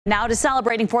Now to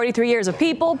celebrating 43 years of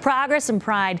people, progress, and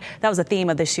pride. That was the theme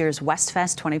of this year's West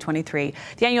Fest 2023.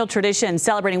 The annual tradition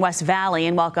celebrating West Valley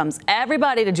and welcomes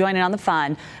everybody to join in on the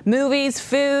fun. Movies,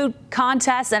 food,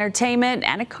 contests, entertainment,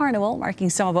 and a carnival marking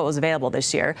some of what was available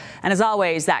this year. And as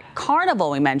always, that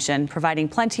carnival we mentioned providing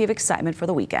plenty of excitement for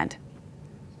the weekend.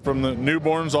 From the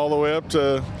newborns all the way up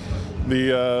to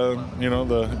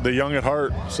the young at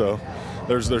heart. So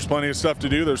there's plenty of stuff to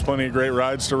do. There's plenty of great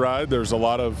rides to ride. There's a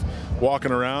lot of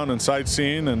walking around and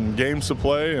sightseeing and games to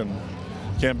play, and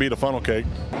can't beat a funnel cake.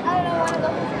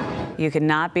 You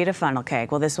cannot beat a funnel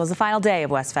cake. Well, this was the final day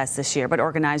of West Fest this year, but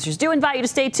organizers do invite you to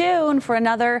stay tuned for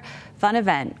another fun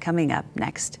event coming up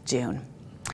next June.